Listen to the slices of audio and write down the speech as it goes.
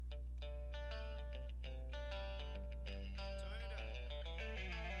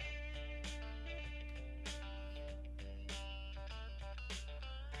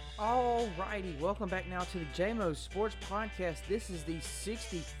Alrighty, welcome back now to the JMO Sports Podcast. This is the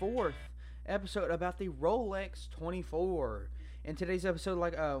 64th episode about the Rolex 24. In today's episode,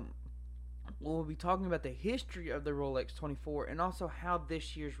 we'll be talking about the history of the Rolex 24 and also how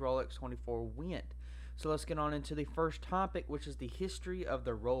this year's Rolex 24 went. So let's get on into the first topic, which is the history of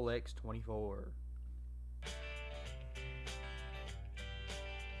the Rolex 24.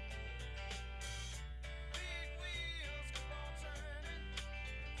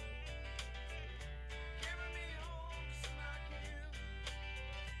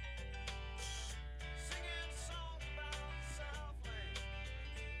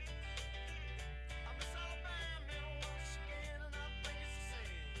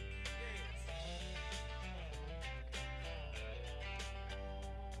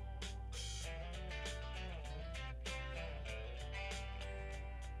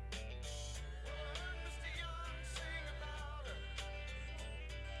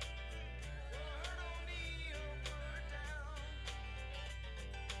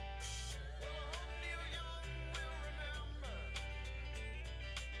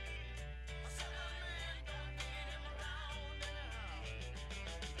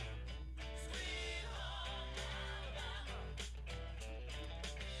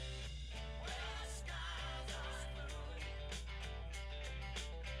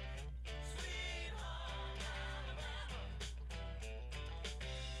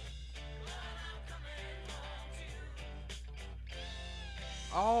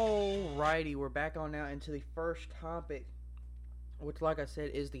 Alrighty, we're back on now into the first topic, which, like I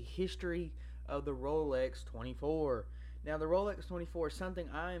said, is the history of the Rolex 24. Now, the Rolex 24 is something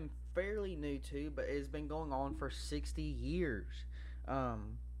I'm fairly new to, but it's been going on for 60 years.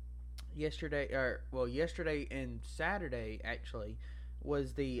 Yesterday and Saturday, actually,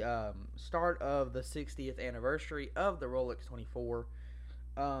 was the start of the 60th anniversary of the Rolex 24.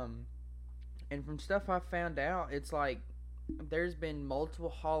 And from stuff I found out, it's like there's been multiple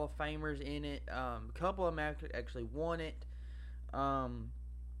Hall of Famers in it. A couple of them actually won it.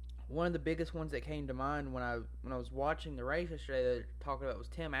 One of the biggest ones that came to mind when I was watching the race yesterday, they were talking about was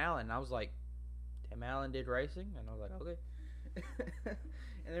Tim Allen. And I was like, Tim Allen did racing, and I was like, okay.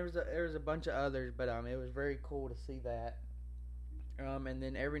 And there was a bunch of others, but it was very cool to see that. And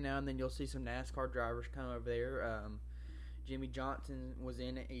then every now and then you'll see some NASCAR drivers come over there. Jimmy Johnson was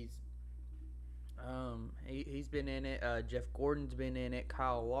in it. He's been in it. Jeff Gordon's been in it.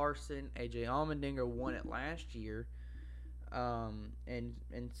 Kyle Larson, AJ Allmendinger won it last year, and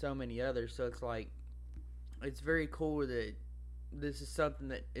so many others. So it's like it's very cool that this is something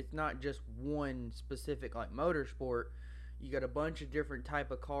that it's not just one specific like motorsport. You got a bunch of different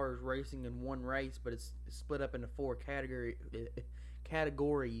type of cars racing in one race, but it's split up into four categories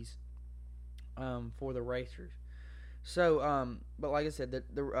for the racers. So, but like I said,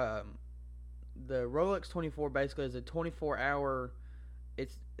 the Rolex 24 basically is a 24-hour.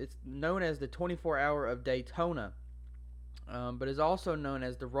 It's known as the 24-hour of Daytona, but is also known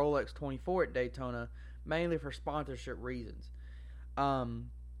as the Rolex 24 at Daytona, mainly for sponsorship reasons. And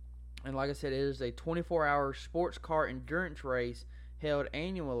like I said, it is a 24-hour sports car endurance race held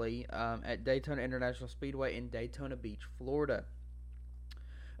annually at Daytona International Speedway in Daytona Beach, Florida.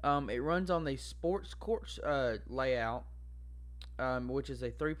 It runs on the sports course layout, which is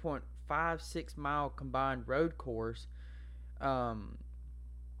a 3.56 mile combined road course,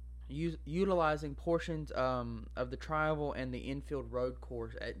 utilizing portions of the travel and the infield road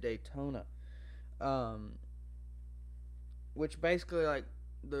course at Daytona, which basically like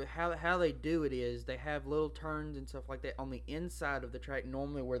how they do it is they have little turns and stuff like that on the inside of the track,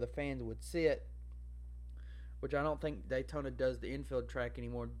 normally where the fans would sit, which I don't think Daytona does the infield track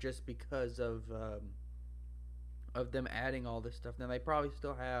anymore just because of them adding all this stuff. Now they probably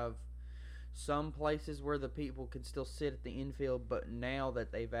still have some places where the people can still sit at the infield, but now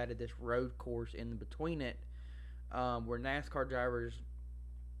that they've added this road course in between it, where NASCAR drivers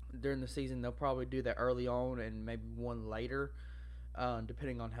during the season, they'll probably do that early on and maybe one later,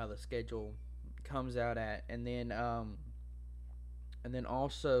 depending on how the schedule comes out at. And then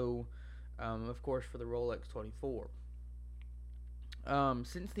also, of course, for the Rolex 24.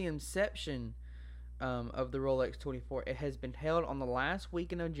 Since the inception of the Rolex 24, it has been held on the last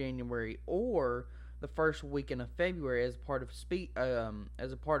weekend of January or the first weekend of February as part of Speed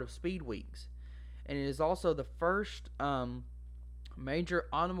Weeks, and it is also the first major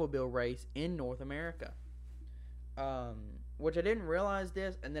automobile race in North America. Which I didn't realize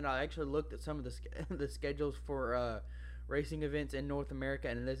this, and then I actually looked at some of the schedules for racing events in North America,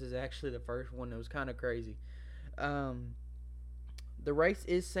 and this is actually the first one. That was kind of crazy. The race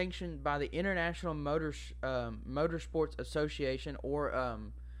is sanctioned by the International Motorsports Association, or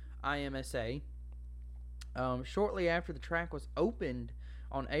IMSA. Shortly after the track was opened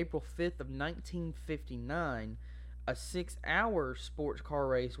on April 5th of 1959, a 6-hour sports car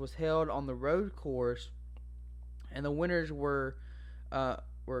race was held on the road course, and the winners uh,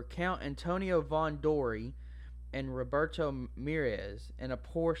 were Count Antonio Von Dory and Roberto Mires in a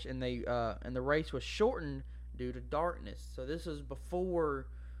Porsche, and the race was shortened due to darkness. So this was before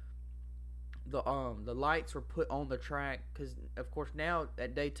the lights were put on the track, because of course now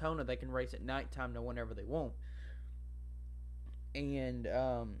at Daytona they can race at nighttime to whenever they want, and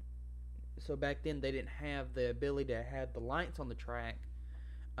so back then they didn't have the ability to have the lights on the track,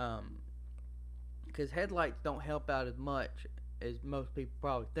 because headlights don't help out as much as most people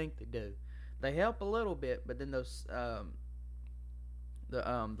probably think they do. They help a little bit, but then those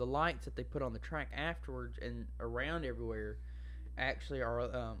the lights that they put on the track afterwards and around everywhere actually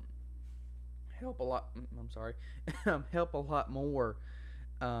are help a lot. I'm sorry, help a lot more,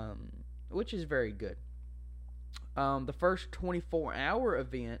 which is very good. The first 24-hour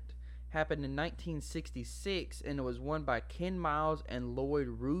event happened in 1966, and it was won by Ken Miles and Lloyd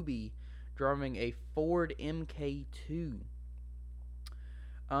Ruby, driving a Ford MK2.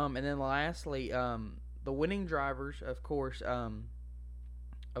 And then lastly, the winning drivers, of course,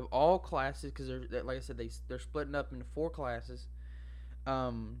 of all classes, because like I said, they're splitting up into 4 classes.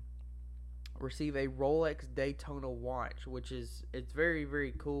 Receive a Rolex Daytona watch, which it's very,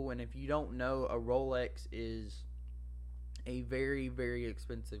 very cool. And if you don't know, a Rolex is a very, very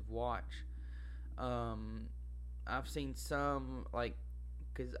expensive watch. I've seen some, like,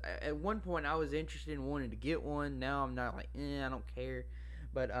 because at one point I was interested in wanting to get one. Now I'm not, like, I don't care.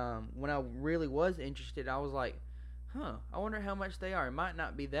 But when I really was interested, I was like, I wonder how much they are. It might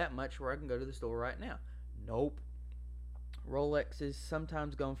not be that much where I can go to the store right now. Nope. Rolexes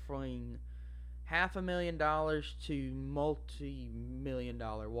sometimes go from $500,000 to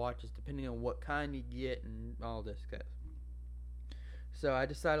multi-million-dollar watches, depending on what kind you get and all this stuff. So I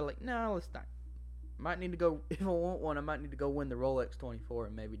decided, like, no, let's not. Might need to go, if I want one, I might need to go win the Rolex 24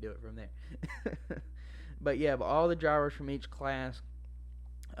 and maybe do it from there. But yeah, but all the drivers from each class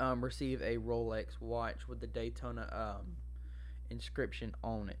receive a Rolex watch with the Daytona inscription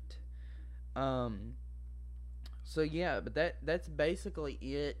on it. So yeah, but that's basically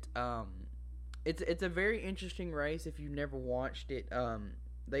it. It's a very interesting race if you've never watched it.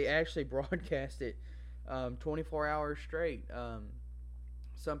 They actually broadcast it 24 hours straight.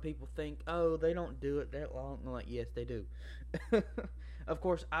 Some people think, oh, they don't do it that long. I'm like, yes, they do. Of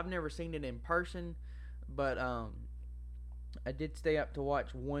course, I've never seen it in person, but I did stay up to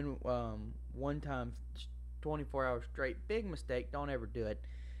watch one time, 24 hours straight. Big mistake. Don't ever do it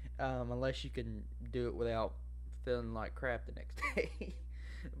unless you can do it without feeling like crap the next day.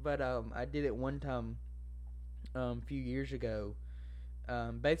 But I did it one time a few years ago.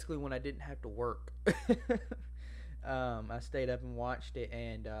 Basically, when I didn't have to work, I stayed up and watched it,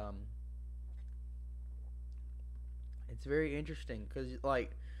 and it's very interesting because,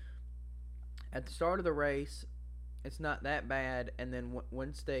 like, at the start of the race, it's not that bad, and then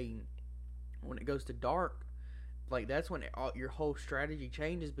when it goes to dark, like, that's when your whole strategy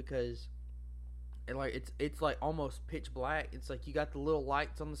changes, because it's like almost pitch black. It's like you got the little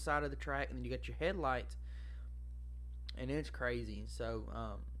lights on the side of the track, and then you got your headlights, and it's crazy. So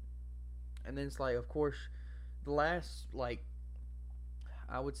and then it's like, of course, the last, like,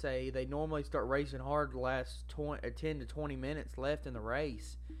 I would say they normally start racing hard the last 10 to 20 minutes left in the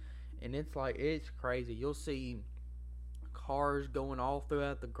race, and it's like, it's crazy. You'll see cars going all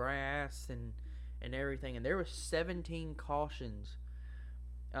throughout the grass and everything, and there were 17 cautions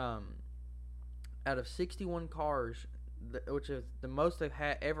out of 61 cars, which is the most they've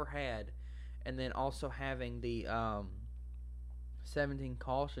ever had, and then also having the 17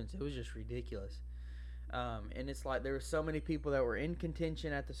 cautions. It was just ridiculous. And it's like there were so many people that were in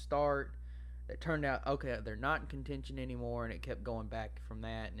contention at the start that turned out, okay, they're not in contention anymore, and it kept going back from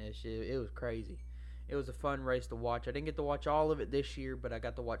that, and it was crazy. It was a fun race to watch. I didn't get to watch all of it this year, but I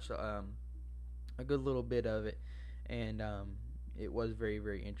got to watch a good little bit of it, and it was very,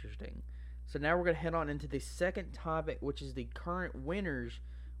 very interesting. So now we're going to head on into the second topic, which is the current winners,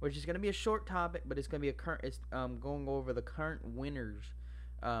 which is going to be a short topic, but it's going to be going over the current winners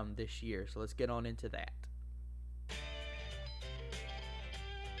this year. So let's get on into that.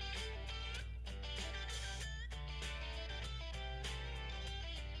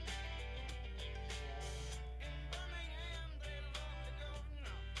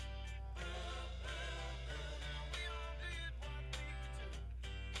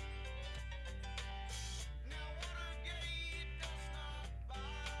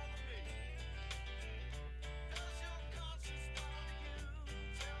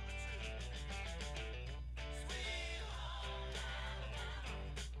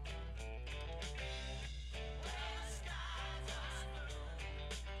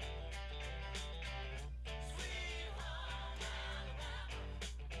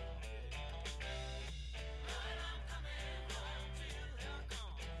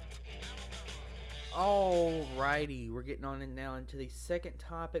 Alrighty, we're getting on in now into the second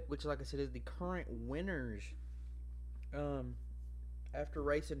topic, which, like I said, is the current winners. Um, After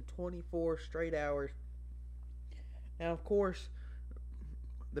racing 24 straight hours. Now, of course,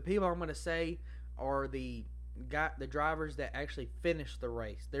 the people I'm going to say are the drivers that actually finished the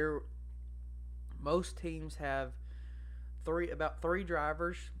race. Most teams have about three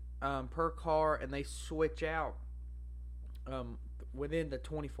drivers per car, and they switch out um, within the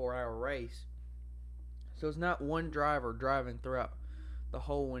 24-hour race. So it's not one driver driving throughout the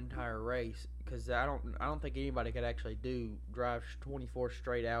whole entire race, because I don't think anybody could actually drive 24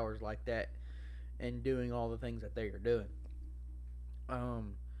 straight hours like that and doing all the things that they are doing.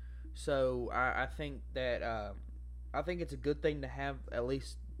 Um, so I think that I think it's a good thing to have at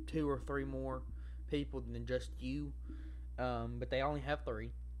least two or three more people than just you. But they only have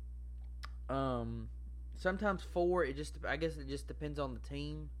three. Um, Sometimes four. I guess it just depends on the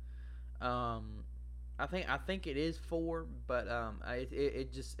team. Um, I think it is four, but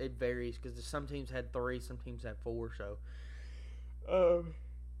it varies because some teams had three, some teams had four. So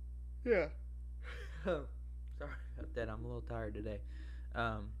yeah. Sorry about that. I'm a little tired today.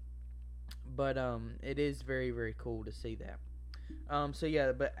 Um, but it is very very cool to see that. So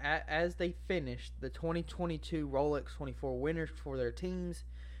yeah, but as they finished, the 2022 Rolex 24 winners for their teams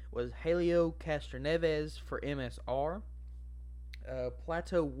was Helio Castroneves for MSR,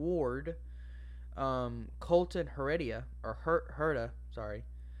 Plateau Ward, Colton Herta, sorry,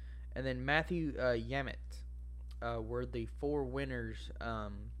 and then Matthew Yamet were the four winners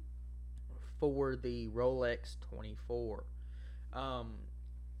for the Rolex 24. Um,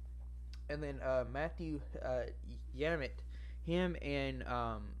 and then Matthew Yamet, him and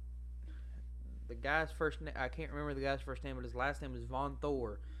the guy's first name, I can't remember the guy's first name, but his last name is Von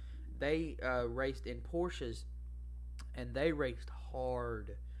Thor. They raced in Porsches, and they raced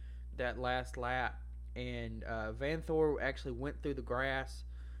hard that last lap. And Van Thor actually went through the grass.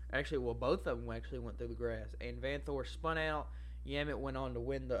 Actually, well, both of them actually went through the grass. And Van Thor spun out. Yamet went on to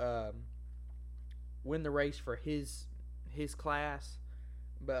win the race for his class.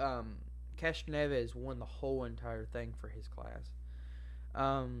 But Castroneves won the whole entire thing for his class.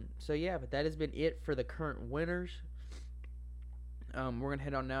 So yeah, but that has been it for the current winners. We're going to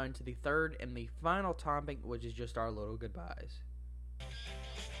head on now into the third and the final topic, which is just our little goodbyes.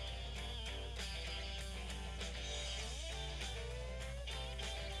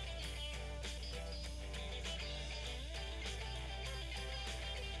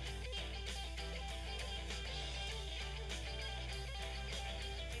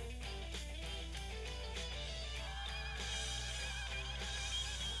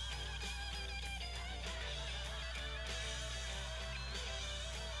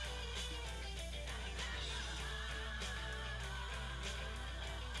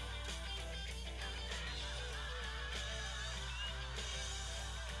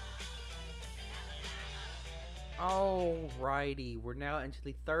 Alrighty, we're now into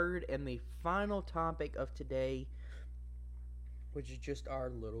the third and the final topic of today, which is just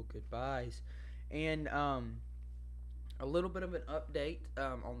our little goodbyes. And a little bit of an update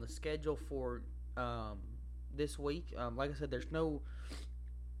on the schedule for this week. Like I said, there's no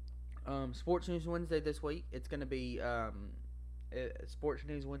Sports News Wednesday this week. It's going to be Sports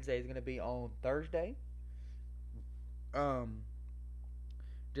News Wednesday is going to be on Thursday.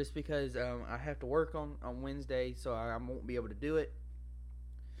 Just because I have to work on Wednesday, so I won't be able to do it.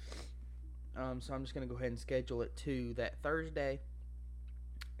 So I'm just going to go ahead and schedule it to that Thursday.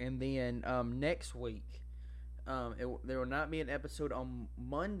 And then next week, there will not be an episode on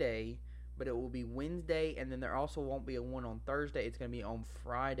Monday, but it will be Wednesday. And then there also won't be a one on Thursday. It's going to be on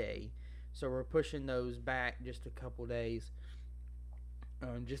Friday. So we're pushing those back just a couple days,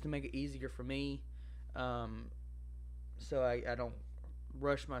 just to make it easier for me. So I don't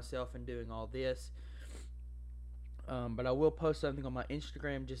rush myself in doing all this. But I will post something on my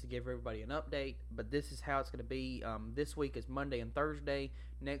Instagram just to give everybody an update. But this is how it's going to be. This week is Monday and Thursday.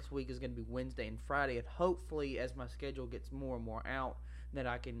 Next week is going to be Wednesday and Friday. And hopefully, as my schedule gets more and more out, that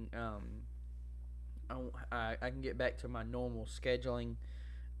I can I can get back to my normal scheduling.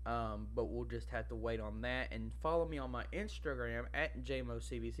 But we'll just have to wait on that. And follow me on my Instagram at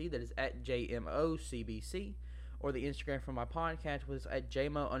JMOCBC. That is at JMOCBC. Or the Instagram for my podcast was at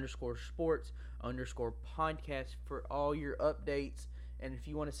JMO_sports_podcast for all your updates. And if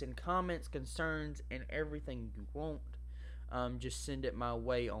you want to send comments, concerns, and everything you want, just send it my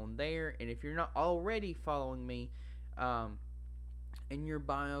way on there. And if you're not already following me, in your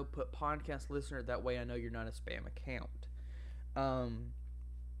bio, put podcast listener. That way I know you're not a spam account. And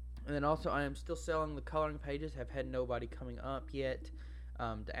then also, I am still selling the coloring pages. Have had nobody coming up yet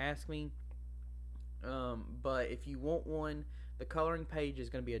to ask me. But if you want one, the coloring page is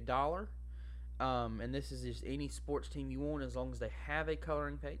going to be $1. And this is just any sports team you want, as long as they have a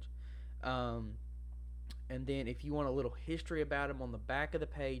coloring page. Um, and then if you want a little history about them on the back of the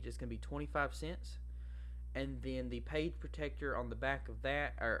page, it's going to be 25 cents. And then the page protector on the back of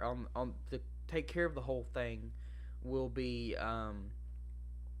that, or on to take care of the whole thing, will be an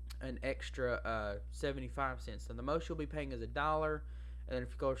extra 75 cents. So the most you'll be paying is $1. And then,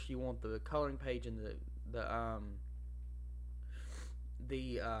 of course, you want the coloring page and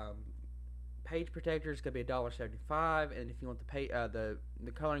the page protector is gonna be $1.75. And if you want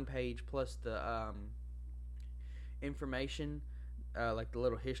the coloring page plus the information, like the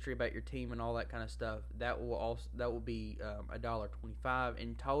little history about your team and all that kind of stuff, that will be $1.25.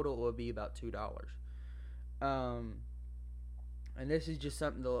 In total, it will be about $2. And this is just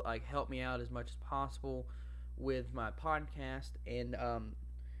something to like help me out as much as possible with my podcast. And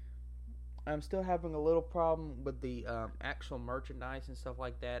I'm still having a little problem with the actual merchandise and stuff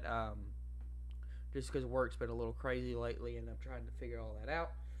like that. Just because work's been a little crazy lately, and I'm trying to figure all that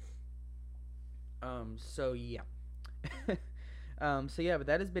out. So yeah. But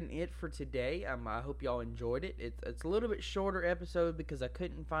that has been it for today. I hope y'all enjoyed it. It's a little bit shorter episode because I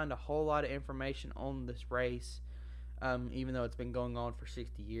couldn't find a whole lot of information on this race, even though it's been going on for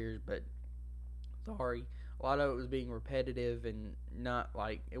 60 years. But sorry, a lot of it was being repetitive and not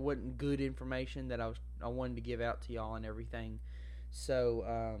like it wasn't good information that I wanted to give out to y'all and everything.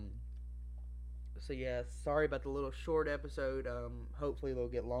 So yeah, sorry about the little short episode. Hopefully they'll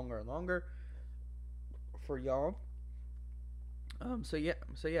get longer and longer for y'all. But this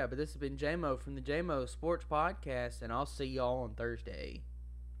has been JMO from the JMO Sports Podcast, and I'll see y'all on Thursday.